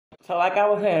So like I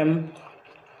was saying,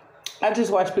 I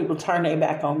just watch people turn their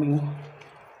back on me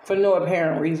for no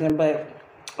apparent reason. But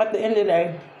at the end of the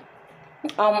day,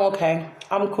 I'm okay.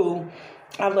 I'm cool.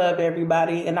 I love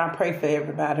everybody and I pray for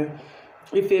everybody.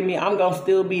 You feel me? I'm going to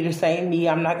still be the same me.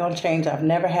 I'm not going to change. I've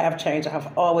never have changed.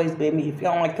 I've always been me. If you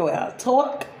don't like the way I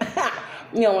talk,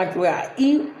 you don't like the way I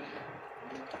eat,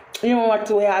 you don't like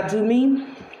the way I do me,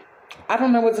 I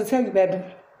don't know what to tell you, baby.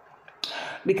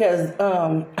 Because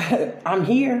I'm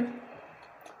here.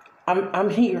 I'm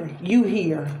here. You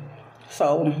here.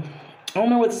 So I don't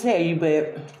know what to tell you,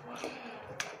 but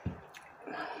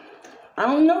I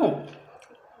don't know.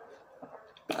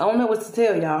 I don't know what to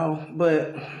tell y'all,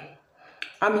 but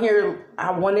I'm here.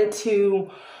 I wanted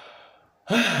to.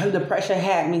 Depression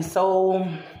had me so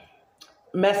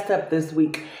messed up this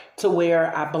week to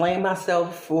where I blame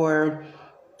myself for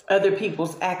other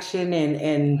people's action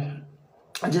and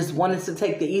I just wanted to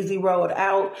take the easy road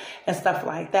out and stuff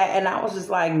like that. And I was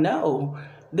just like, no,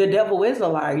 the devil is a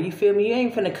liar. You feel me? You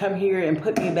ain't finna come here and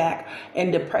put me back in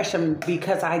depression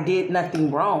because I did nothing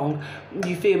wrong.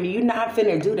 You feel me? You're not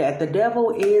finna do that. The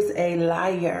devil is a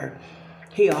liar.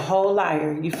 He a whole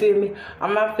liar. You feel me?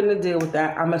 I'm not finna deal with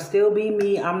that. I'ma still be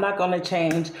me. I'm not gonna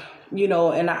change. You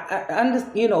know, and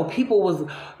people was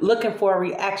looking for a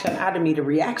reaction out of me. The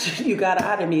reaction you got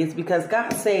out of me is because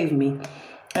God saved me.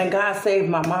 And God saved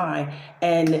my mind.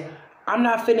 And I'm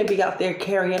not finna be out there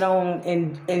carrying on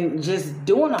and just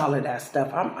doing all of that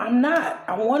stuff. I'm not.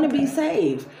 I want to be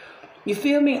saved. You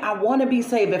feel me? I want to be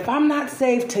saved. If I'm not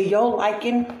saved to your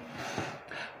liking,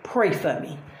 pray for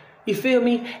me. You feel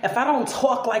me? If I don't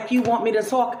talk like you want me to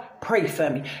talk, pray for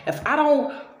me. If I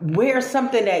don't wear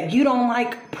something that you don't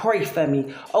like, pray for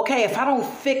me. Okay? If I don't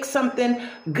fix something,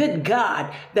 good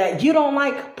God, that you don't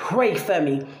like, pray for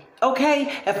me.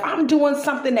 Okay? If I'm doing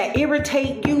something that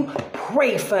irritate you,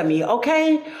 pray for me.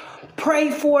 Okay?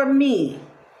 Pray for me.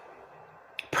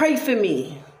 Pray for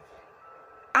me.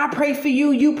 I pray for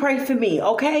you, you pray for me,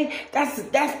 okay?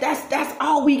 That's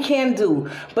all we can do.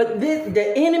 But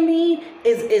the enemy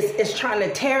is trying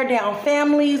to tear down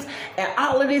families and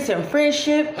all of this and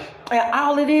friendship and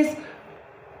all of this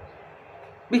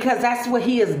because that's what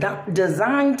he is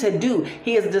designed to do.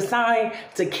 He is designed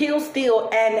to kill, steal,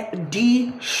 and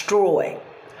destroy.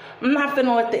 I'm not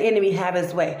finna let the enemy have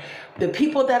his way. The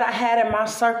people that I had in my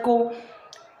circle,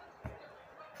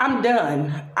 I'm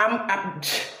done.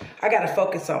 I gotta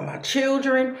focus on my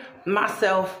children,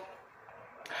 myself,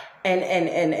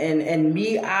 and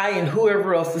me, I, and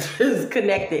whoever else is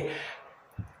connected.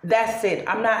 That's it.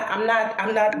 I'm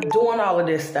not doing all of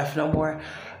this stuff no more.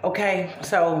 Okay?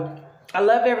 So I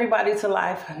love everybody to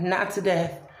life, not to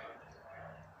death.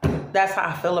 That's how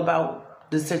I feel about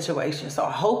the situation. So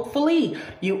hopefully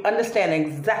you understand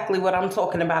exactly what I'm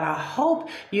talking about. I hope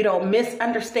you don't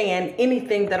misunderstand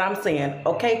anything that I'm saying,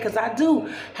 okay? Because I do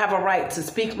have a right to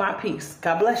speak my piece.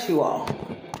 God bless you all.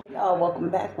 Y'all, welcome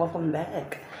back. Welcome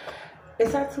back.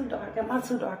 Is that too dark? Am I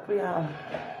too dark for y'all?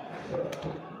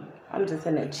 I'm just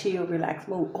in a chill, relaxed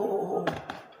mood. Oh.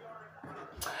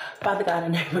 Father God,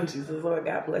 in the name of Jesus, Lord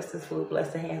God, bless this food.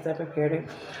 Bless the hands that prepared it.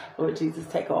 Lord Jesus,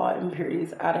 take all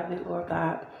impurities out of it, Lord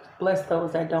God. Bless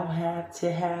those that don't have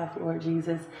to have, Lord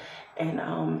Jesus. And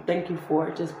thank you for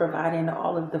just providing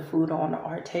all of the food on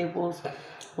our tables,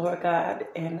 Lord God.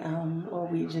 And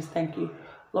Lord, we just thank you.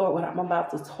 Lord, what I'm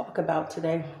about to talk about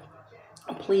today,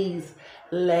 please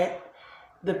let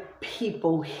the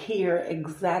people hear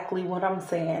exactly what I'm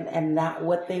saying and not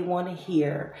what they want to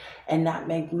hear and not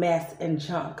make mess and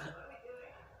junk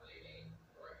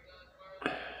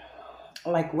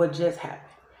like what just happened.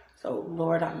 So,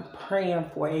 Lord, I'm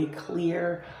praying for a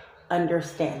clear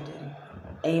understanding.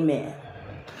 Amen.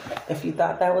 If you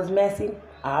thought that was messy,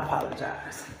 I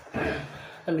apologize.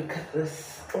 Let me cut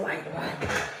this light one.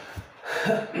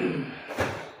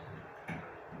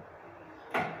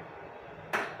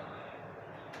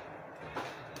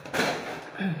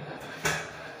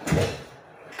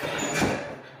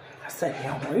 I said,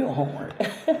 yeah, real homework.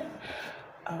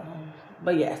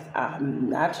 But yes,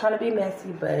 I'm not trying to be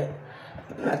messy, but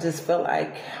I just feel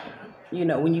like, you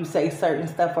know, when you say certain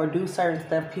stuff or do certain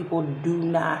stuff, people do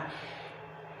not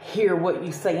hear what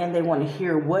you saying. They want to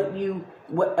hear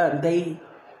they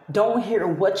don't hear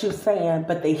what you're saying,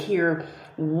 but they hear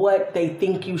what they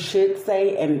think you should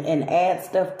say and add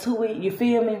stuff to it. You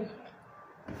feel me?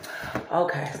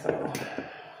 Okay, so,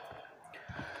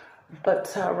 but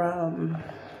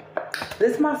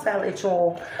this is my salad,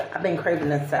 y'all. I've been craving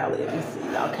this salad. Let me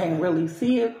see. Y'all can't really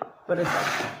see it, but it's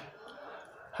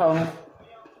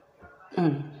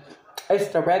it's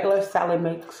the regular salad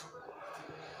mix.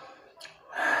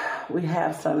 We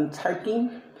have some turkey,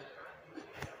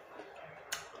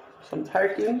 some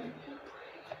turkey,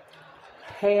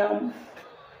 ham,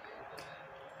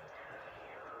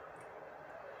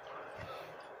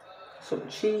 some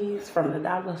cheese from the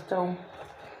dollar store.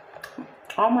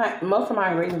 Most of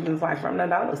my ingredients is like from the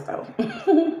dollar store.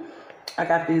 I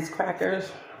got these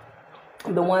crackers,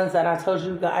 the ones that I told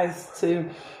you guys to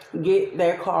get.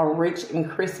 They're called Rich and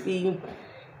Crispy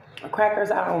crackers.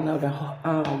 I don't know the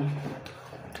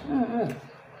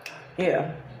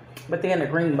yeah, but they're in the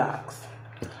green box.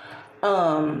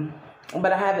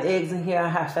 But I have eggs in here. I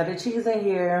have feta cheese in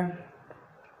here,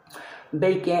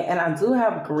 bacon, and I do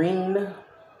have green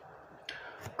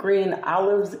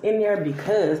olives in there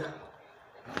because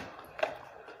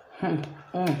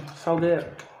so good.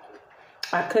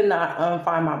 I could not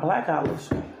find my black olives.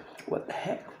 What the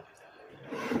heck?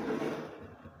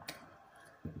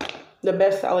 The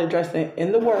best salad dressing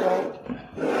in the world.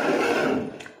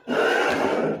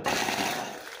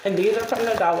 And these are from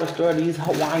the dollar store, these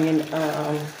Hawaiian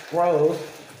rolls.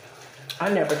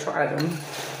 I never tried them.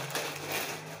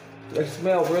 They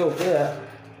smell real good.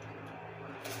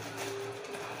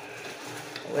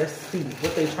 Let's see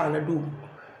what they're trying to do.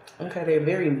 Okay, they're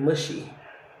very mushy.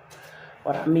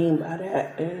 What I mean by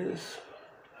that is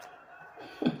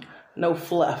no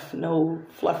fluff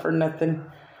or nothing.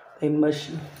 They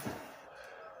mushy.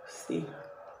 Let's see.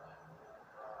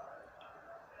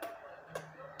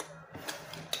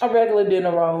 A regular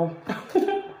dinner roll.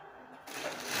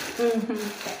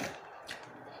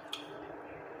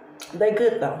 They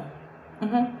good though.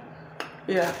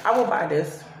 Yeah, I will buy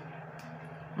this.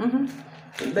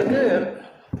 They good.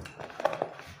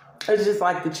 It's just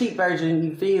like the cheap version,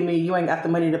 you feel me? You ain't got the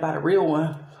money to buy the real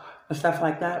one and stuff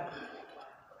like that.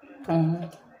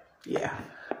 Yeah.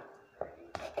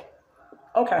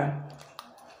 Okay.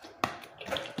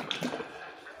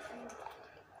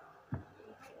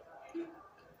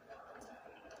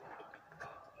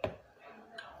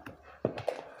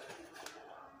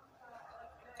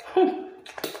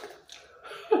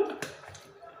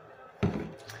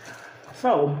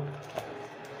 So,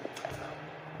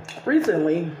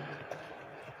 recently,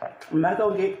 I'm not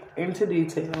gonna get into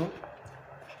detail.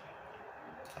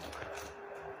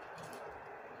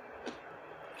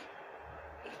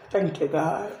 Thank you,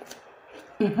 God.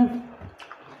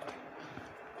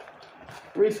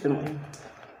 Recently,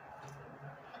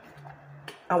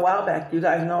 a while back, you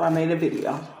guys know I made a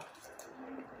video.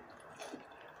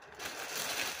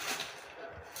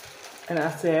 And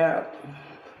I said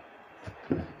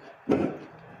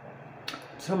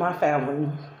to my family,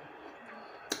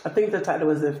 I think the title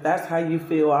was "If That's How You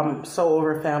Feel, I'm So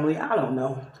Over Family." I don't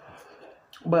know.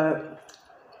 But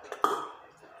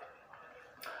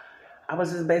I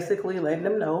was just basically letting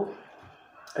them know,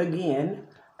 again,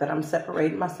 that I'm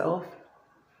separating myself,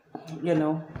 you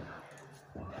know.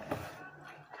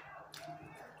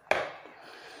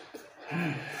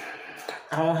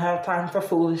 I don't have time for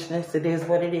foolishness. It is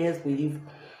what it is. We've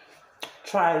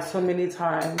tried so many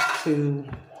times to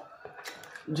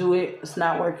do it. It's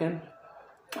not working.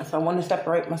 So I want to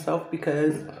separate myself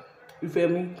because, you feel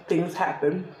me, things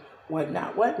happen,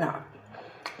 whatnot.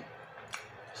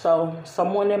 So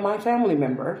someone in my family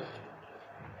member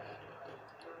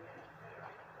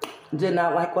did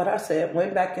not like what I said,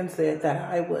 went back and said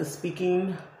that I was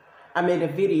speaking, I made a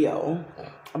video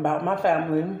about my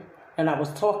family and I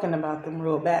was talking about them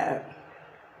real bad.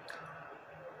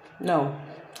 No,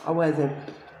 I wasn't.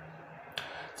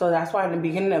 So that's why in the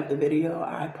beginning of the video,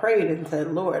 I prayed and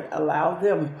said, Lord, allow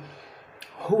them,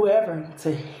 whoever,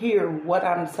 to hear what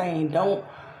I'm saying. Don't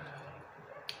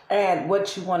add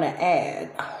what you want to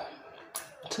add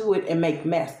to it and make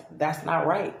mess. That's not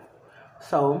right.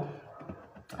 So,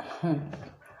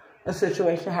 a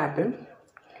situation happened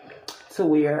to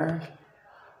where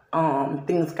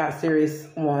things got serious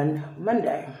on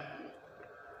Monday.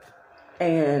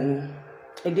 And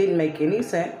it didn't make any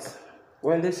sense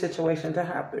for this situation to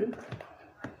happen.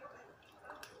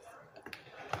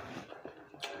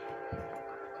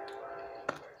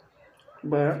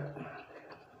 But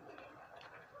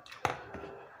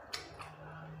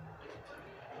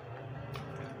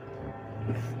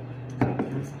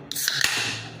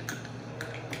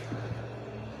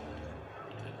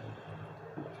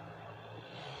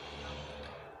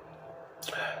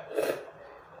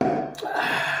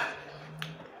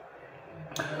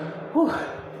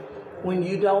when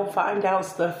you don't find out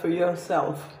stuff for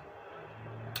yourself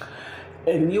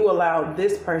and you allow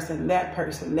this person, that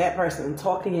person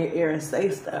talk in your ear and say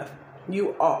stuff,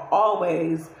 you are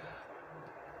always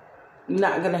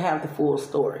not going to have the full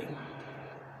story.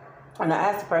 And I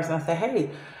asked the person, I said,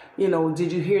 hey, you know,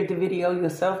 did you hear the video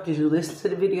yourself? Did you listen to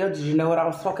the video? Did you know what I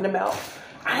was talking about?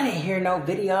 I didn't hear no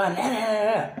video.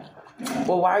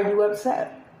 Well, why are you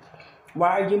upset?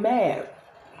 Why are you mad?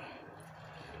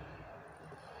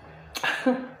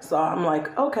 So I'm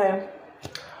like, okay.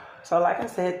 So like I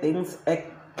said, things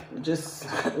just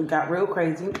got real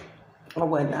crazy or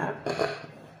whatnot.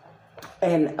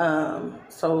 And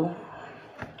so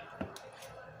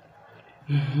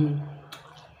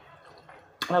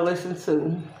I listened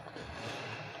to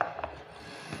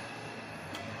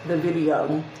the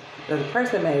video that the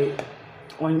person made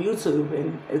on YouTube,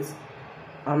 and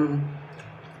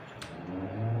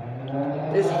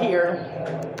it's here.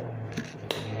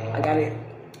 I got it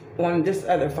on this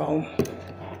other phone,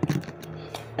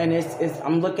 and it's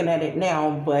I'm looking at it now,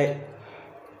 but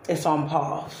it's on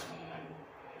pause.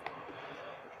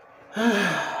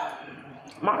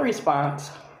 My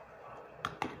response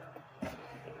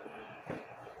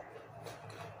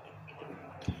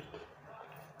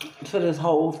to this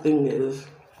whole thing is,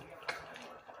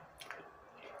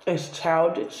 it's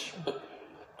childish,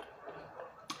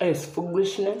 it's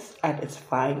foolishness at its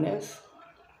finest.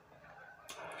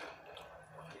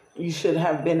 You should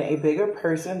have been a bigger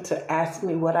person to ask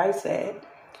me what I said.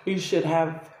 You should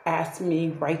have asked me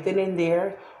right then and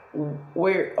there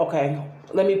where, okay,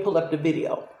 let me pull up the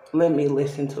video. Let me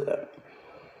listen to it.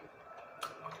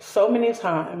 So many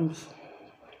times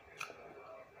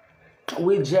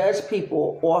we judge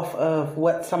people off of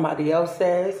what somebody else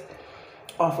says,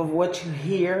 off of what you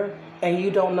hear, and you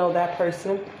don't know that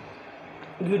person.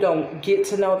 You don't get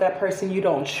to know that person. You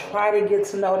don't try to get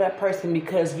to know that person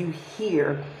because you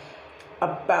hear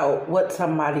about what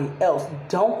somebody else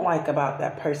don't like about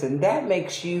that person. That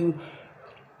makes you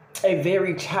a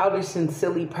very childish and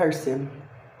silly person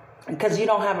because you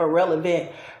don't have a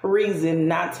relevant reason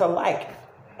not to like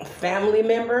family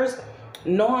members,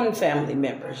 non-family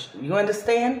members. You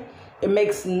understand? It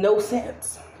makes no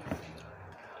sense.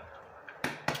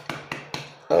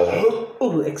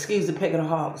 Ooh, excuse the pick of the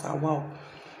hogs. I won't.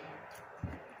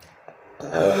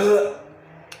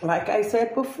 Like I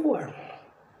said before,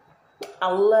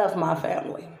 I love my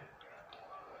family.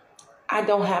 I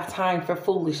don't have time for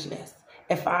foolishness.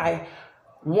 If I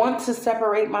want to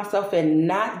separate myself and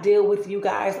not deal with you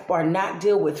guys or not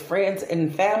deal with friends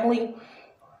and family,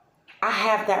 I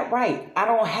have that right. I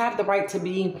don't have the right to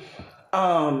be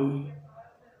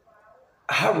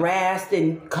harassed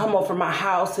and come over my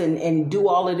house and do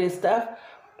all of this stuff.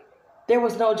 There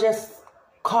was no just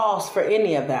cause for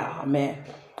any of that. Oh man,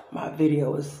 my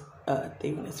video is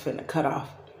thing is finna cut off.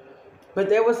 But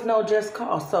there was no just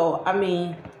cause. So I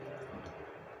mean,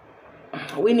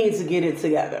 we need to get it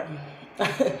together.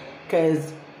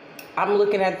 Because I'm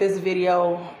looking at this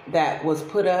video that was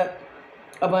put up,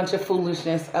 a bunch of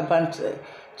foolishness, a bunch of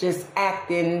just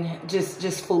acting,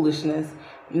 just foolishness.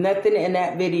 Nothing in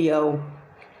that video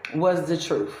was the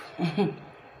truth.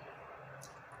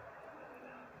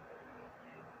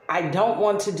 I don't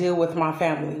want to deal with my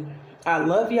family. I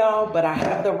love y'all, but I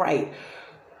have the right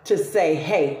to say,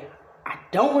 hey, I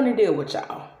don't want to deal with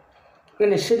y'all.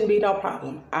 And it shouldn't be no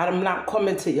problem. I'm not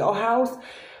coming to your house,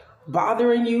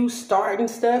 bothering you, starting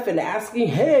stuff and asking,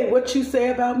 hey, what you say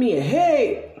about me? And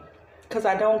hey, because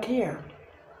I don't care.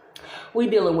 We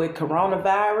dealing with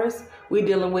coronavirus. We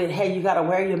dealing with, hey, you got to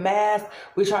wear your mask.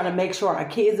 We're trying to make sure our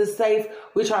kids are safe.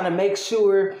 We're trying to make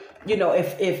sure, you know,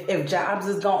 if jobs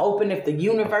is going to open, if the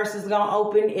universe is going to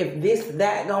open, if this,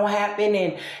 that going to happen.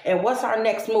 And what's our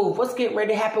next move? What's getting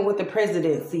ready to happen with the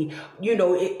presidency? You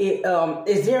know,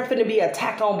 is there going to be an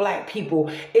attack on black people?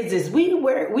 Is this, we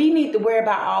need to worry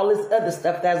about all this other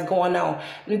stuff that's going on.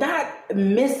 Not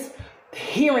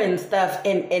hearing stuff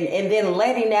and then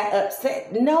letting that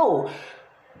upset. No.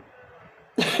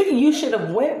 You should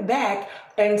have went back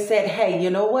and said, hey, you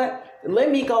know what?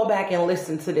 Let me go back and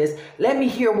listen to this. Let me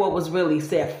hear what was really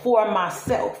said for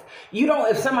myself. You don't,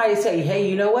 if somebody say, hey,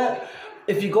 you know what?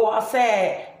 If you go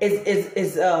outside,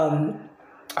 it's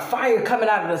fire coming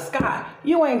out of the sky.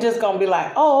 You ain't just going to be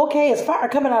like, oh, okay, it's fire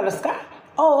coming out of the sky.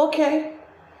 Oh, okay.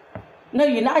 No,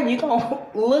 you're not. You're going to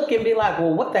look and be like,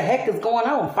 well, what the heck is going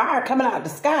on? Fire coming out of the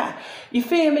sky. You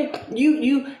feel me?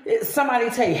 Somebody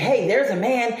tell you, hey, there's a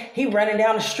man, he running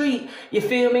down the street. You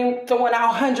feel me? Throwing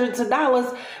out hundreds of dollars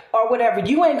or whatever.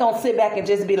 You ain't going to sit back and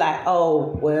just be like, oh,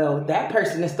 well, that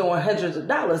person is throwing hundreds of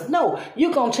dollars. No,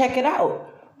 you're going to check it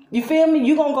out. You feel me?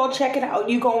 You're going to go check it out.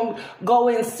 You're going to go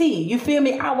and see. You feel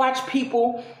me? I watch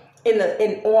people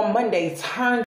on Monday turn